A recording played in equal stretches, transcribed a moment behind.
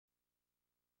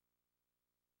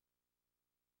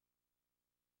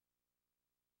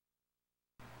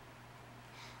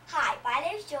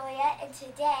name is Julia, and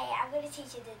today I'm going to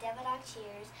teach you the devildog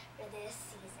cheers for this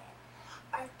season.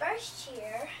 Our first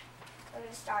cheer we're going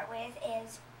to start with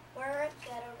is "We're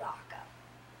Gonna Rock 'em."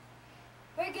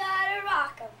 We're gonna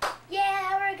rock 'em,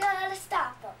 yeah, we're gonna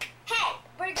stop 'em. Hey,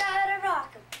 we're gonna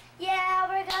rock 'em, yeah,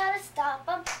 we're gonna stop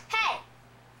 'em. Hey,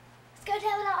 let's go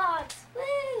devildog,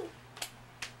 woo!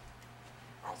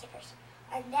 That was the first.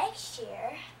 Our next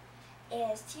cheer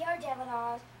is "TR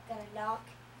devildog gonna knock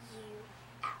you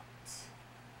out."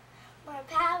 More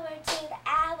power to the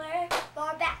hour,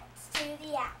 more bounce to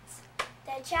the ounce.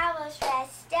 The travel's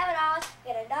rest, devildog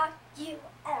gonna knock you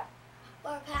out.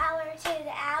 More power to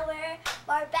the hour,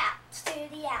 more bounce to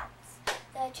the ounce.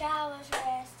 The travel's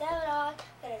rest, devildog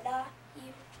gonna knock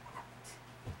you out.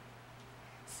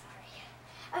 Sorry.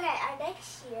 Okay, our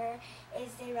next cheer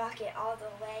is "They Rock It All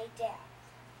the Way Down."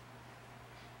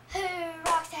 Who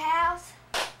rocks the house?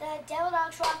 The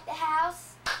devildogs rock the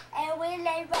house. And when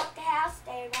they rock the house,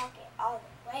 they rock it all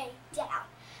the way down.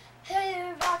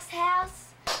 Who rocks the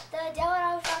house? The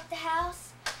devildogs rock the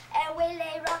house. And when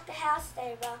they rock the house,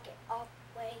 they rock it all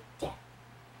the way down.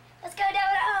 Let's go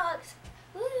devildog!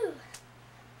 Woo!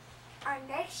 Our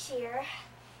next cheer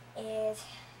is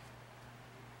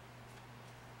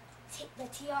the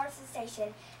TR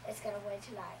sensation is going to win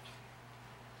tonight.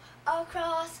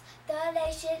 Across the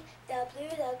nation, the blue,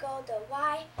 the gold, the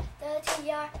white, the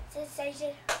TR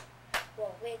sensation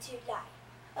will win tonight.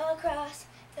 Across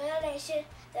the nation,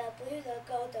 the blue, the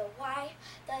gold, the white,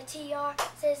 the TR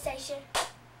sensation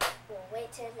will win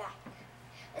tonight.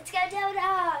 Let's go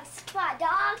devildog! Come on,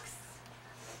 dogs!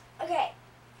 Okay,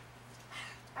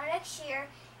 our next cheer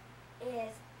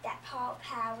is "That Paw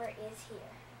Power is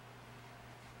Here."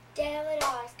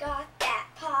 Devildog's got that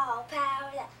paw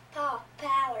power, that paw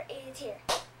power is here.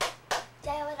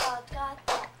 Devildog's got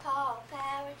that paw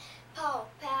power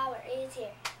is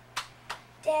here.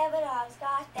 Devildog's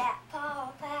got that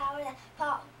paw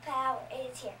power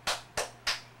is here.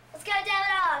 Let's go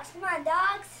devildog! Come on,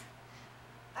 dogs!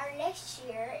 Our next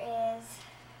cheer is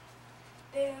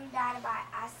 "Boom Dynamite."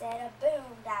 I said a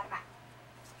boom dynamite.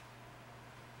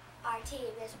 Our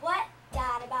team is what?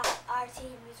 Dynamite. Our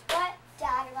team is what?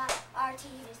 Dynamite. Our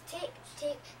team is tick,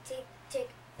 tick, tick, tick,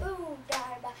 boom,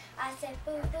 dynamite. I said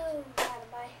boom, boom,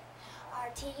 dynamite. Our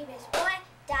team is what?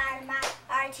 Dynamite.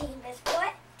 Our team is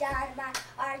what? Dynamite.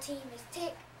 Our team is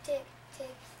tick, tick,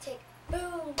 tick, tick,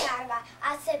 boom, dynamite.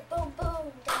 I said boom,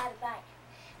 boom, dynamite.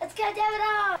 Let's go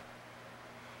devildog!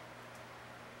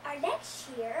 Our next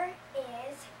cheer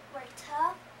is "We're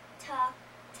tough, tough,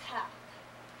 tough."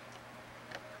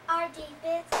 Our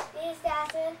defense is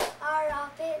dancing, our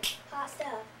offense hot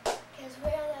stuff. Cause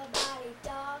we're the mighty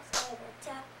dogs and we're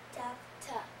tough, tough,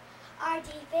 tough. Our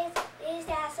defense is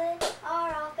dancing,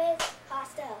 our offense hot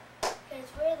stuff. Cause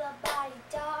we're the mighty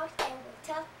dogs and we're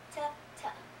tough, tough,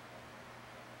 tough.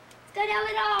 Let's go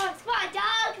devildog! Come on,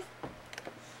 dogs!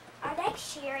 Our next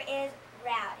cheer is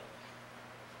 "Rowdy."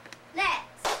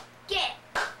 Let's get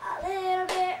a little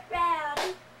bit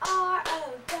rowdy.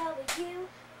 R-O-W-D-Y.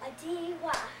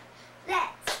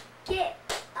 Let's get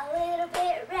a little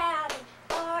bit rowdy.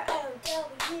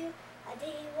 R-O-W-D-Y.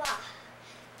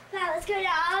 Now let's go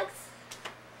dogs.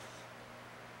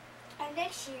 Our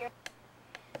next cheer.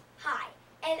 Hi.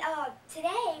 And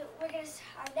today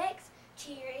our next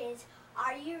cheer is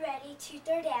 "Are you ready to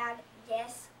throw down?"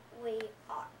 Yes, we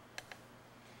are.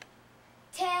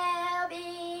 Tell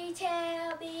me,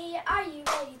 are you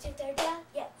ready to throw down?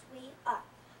 Yes, we are.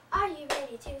 Are you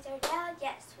ready to throw down?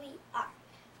 Yes, we are.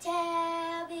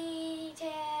 Tell me,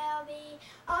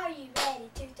 are you ready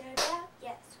to throw down?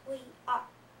 Yes, we are.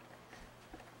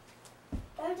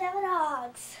 Go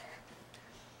devildog!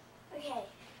 Okay,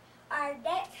 our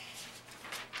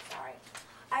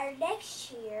next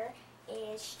cheer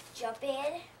is "Jump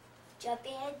in, jump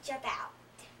in, jump out."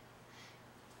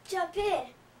 Jump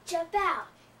in, jump out,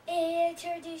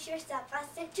 introduce yourself. I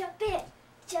said jump in,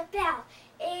 jump out,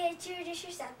 introduce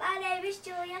yourself. My name is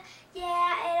Julia,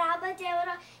 yeah, and I'm a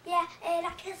devildog, yeah, and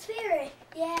I can spirit,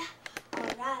 yeah.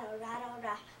 Alright, alright,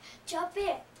 alright. Jump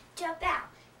in, jump out,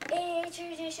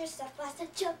 introduce yourself. I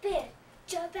said jump in,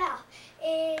 jump out,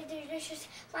 introduce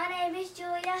yourself. My name is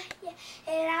Julia, yeah,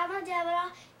 and I'm a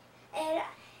devildog, and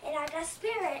I got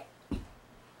spirit.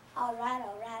 Alright,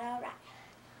 alright, alright.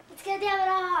 Let's go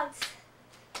devildog!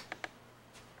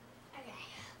 Okay,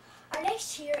 our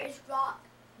next cheer is "Rock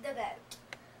the Boat."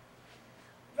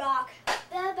 Rock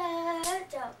the boat,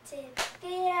 don't tip it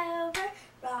over.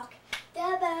 Rock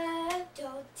the boat,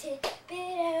 don't tip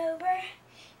it over.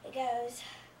 It goes,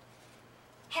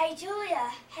 "Hey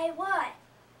Julia, hey what?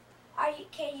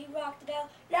 Can you rock the boat?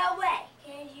 No way.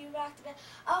 Can you rock the boat?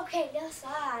 Okay, now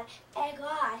slide and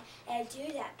glide and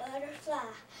do that butterfly.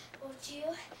 Won't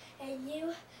you and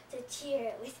you to cheer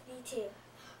it with me too?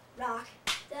 Rock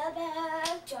the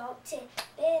boat, don't tip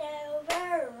it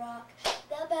over. Rock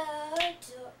the boat,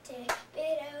 don't tip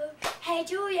it over. Hey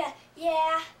Julia,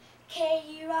 yeah. Can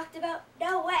you rock the boat?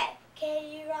 No way. Can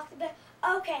you rock the boat?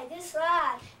 Okay, then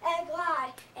slide and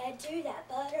glide and do that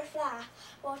butterfly.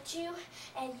 Want you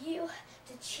and you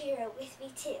to cheer it with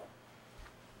me too.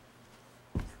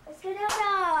 Let's go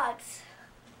dogs.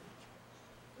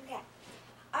 Okay,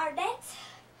 our next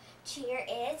cheer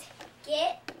is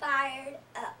get fired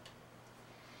up.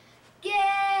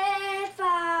 Get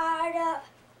fired up,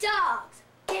 dogs.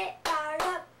 Get fired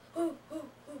up. Ooh, ooh,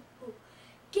 ooh, ooh.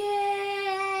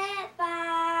 Get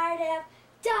fired up,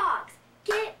 dogs.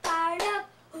 Get fired up.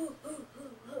 Ooh, ooh, ooh,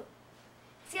 ooh.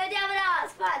 Let's go down the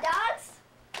dogs. Come on, dogs.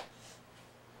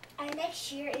 Our next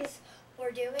cheer is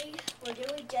we're doing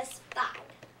just fine.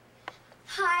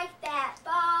 Hike that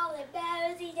ball and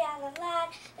mosey down the line.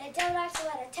 The donuts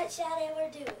want a touchdown and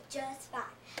we're doing just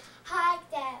fine. Hike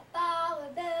that ball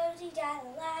and mosey down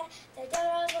the line. The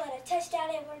donuts want a touchdown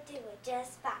and we're doing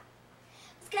just fine.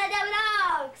 Let's go down the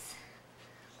dogs.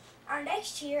 Our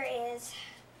next cheer is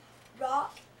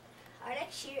rock. Our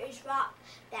next cheer is rock.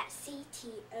 That's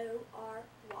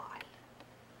C-T-O-R-Y.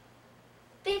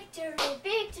 Victory,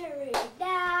 victory,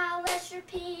 now let's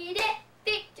repeat it.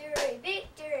 Victory,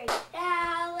 victory,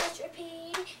 now let's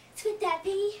repeat it. Split that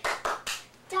V,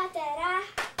 dot that I,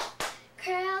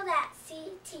 curl that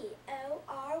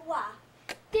C-T-O-R-Y.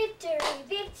 Victory,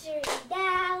 victory,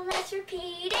 now let's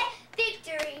repeat it.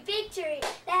 Victory, victory,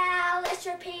 now let's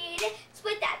repeat it.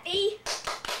 Split that V,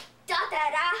 dot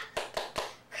that I,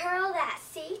 curl that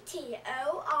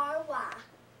C-T-O-R-Y.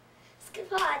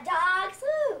 Come on, dogs,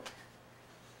 woo!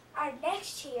 Our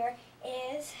next cheer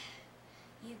is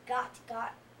you got to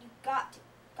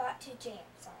jam,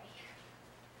 sorry.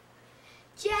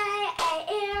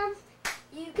 J-A-M,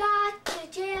 you got to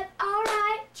jam,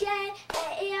 alright,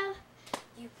 J-A-M,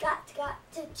 you got to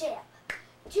jam.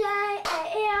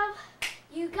 J-A-M,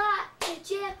 you got to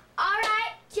jam,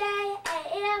 alright,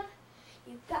 J-A-M,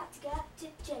 you got to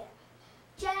jam.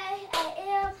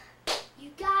 J-A-M, you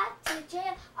got to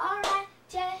jam, alright,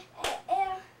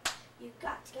 J-A-M, you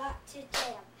got to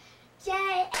jam.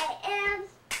 J-A-M,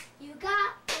 you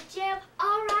got to jam,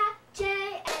 alright,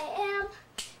 J-A-M,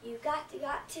 you got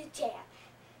to jam.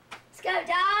 Let's go,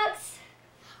 dogs.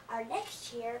 Our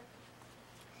next cheer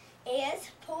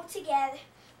is pull together,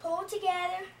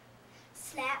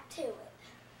 snap to it.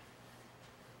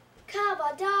 Come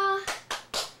on, dog,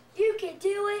 you can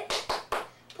do it.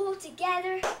 Pull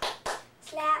together,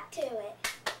 snap to it.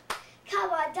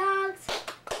 Come on, dogs,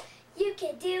 you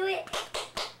can do it.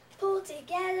 Pull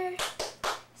together,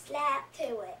 slap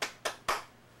to it.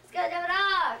 Let's go,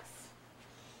 dogs.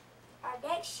 Our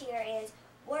next cheer is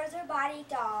we're the mighty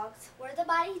dogs. We're the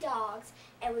mighty dogs,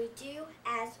 and we do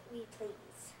as we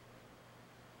please.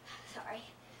 Sorry.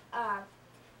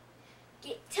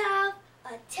 Get tough,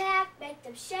 attack, make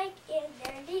them shake in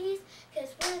their knees,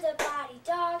 'cause we're the mighty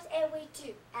dogs, and we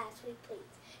do as we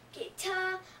please. Get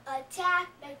tough, attack,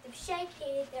 make them shake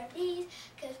in their knees,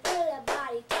 'cause we're the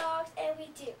mighty dogs, and we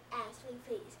do as we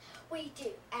please. We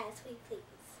do as we please.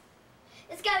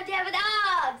 Let's go, Devil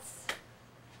Dogs!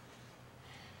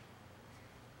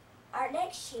 Our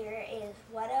next cheer is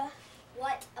what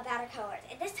about our colors?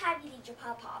 And this time you need your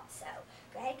pom-poms, so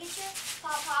go ahead and get your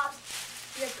pom-poms,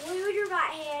 your blue in your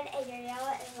right hand, and your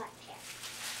yellow in the left hand.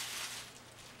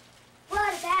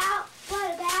 What about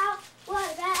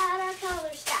our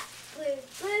colors now? Blue,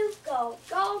 blue, gold,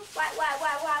 gold, white, white,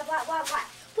 white, white, white, white, white.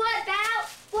 What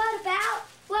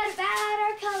about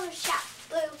our colors shout?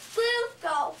 Blue, blue,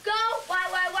 gold, gold,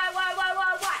 white, white, white, white, white,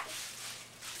 white, white.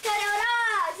 Let's go,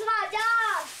 dogs! Come on,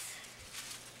 dogs!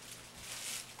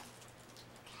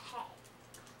 Okay.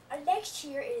 Our next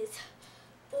cheer is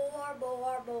more,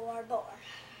 more, more, more.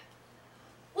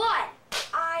 1,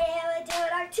 I am a devil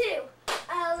dog. 2,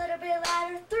 a little bit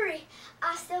louder. 3,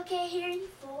 I still can't hear you.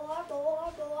 4,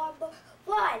 more, more, more.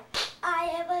 1, I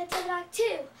am a devil dog.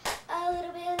 2, a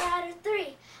little bit louder.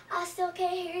 3, I still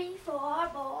can't hear you. 4,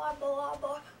 more, more,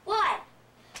 more. 1.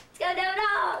 Let's go, devil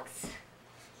dogs.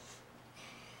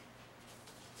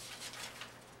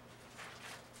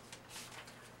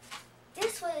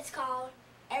 This one is called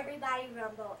Everybody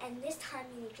Rumble, and this time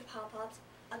you need your pom-poms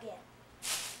again.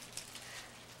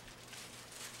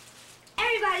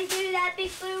 Everybody do that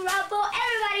big blue rumble.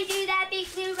 Everybody do that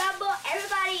big blue rumble.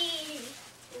 Everybody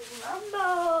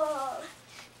rumble.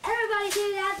 Everybody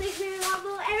do that big blue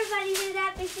rumble. Everybody do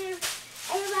that big blue.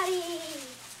 Everybody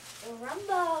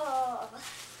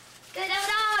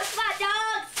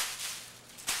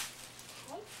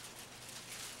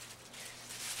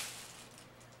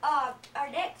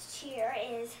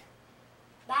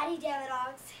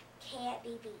Devildogs can't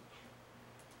be beat.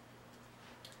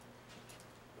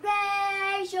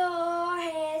 Raise your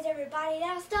hands, everybody,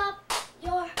 now stop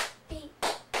your feet.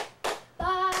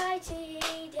 Mighty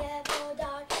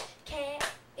Devildog can't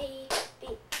be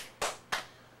beat.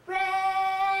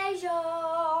 Raise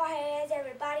your hands,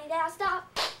 everybody, now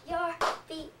stop your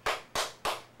feet.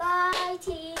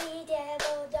 Mighty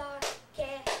Devildog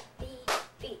can't be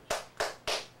beat.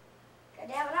 Go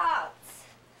Devildogs.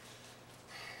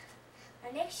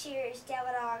 Our next cheer is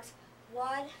Devildogs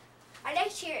one. Our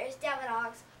next cheer is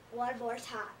Devildogs one more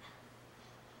time.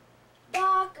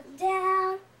 Knock 'em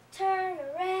down, turn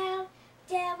around,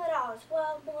 Devildogs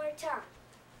one more time.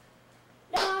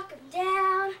 Knock 'em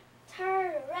down,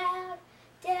 turn around,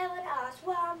 Devildogs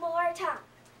one more time.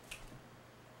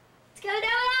 Let's go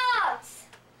Devildogs!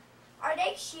 Our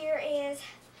next cheer is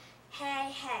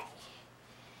Hey Hey.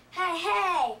 Hey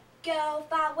Hey, go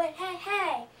fight with Hey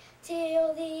Hey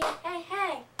till the end. Hey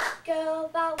Hey, go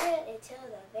fight with it till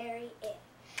the very end.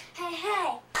 Hey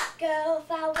Hey, go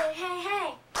fight with Hey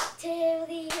Hey till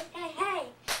the end. Hey Hey,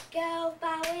 go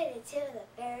fight with it till the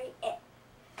very end.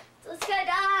 So let's go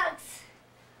Dogs!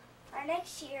 Our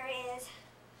next cheer is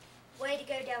Way to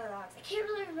Go Devildogs. I can't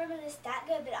really remember this that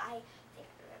good, but I think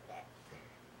I remember it.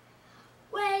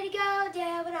 Way to go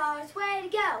Devildogs, way to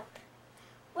go.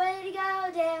 Way to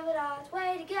go Devildogs,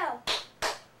 way to go.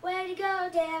 Way to go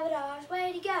Devildogs,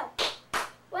 way to go.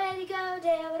 Way to go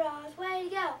Devildogs, way to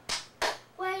go.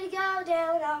 Way to go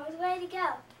Devildogs, way to go.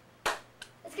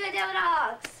 Let's go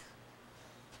Devildogs!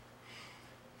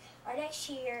 Our next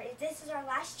cheer, this is our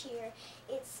last cheer.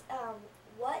 It's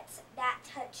What's That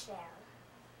Touchdown?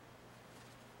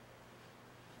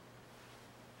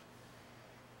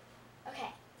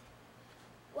 Okay.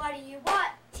 What do you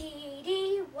want,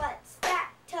 TD? What's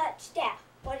that touchdown?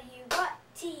 What do you want,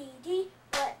 TD?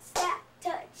 What's that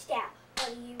touchdown?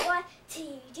 What do you want,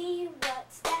 TD?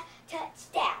 What's that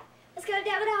touchdown? Let's go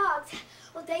Devildogs!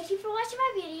 Well, thank you for watching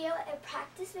my video, and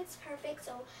practice makes perfect,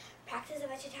 so practice a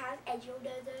bunch of times and you'll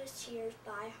know those cheers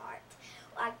by heart.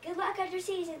 Well, good luck on your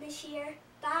season this year.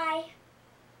 Bye!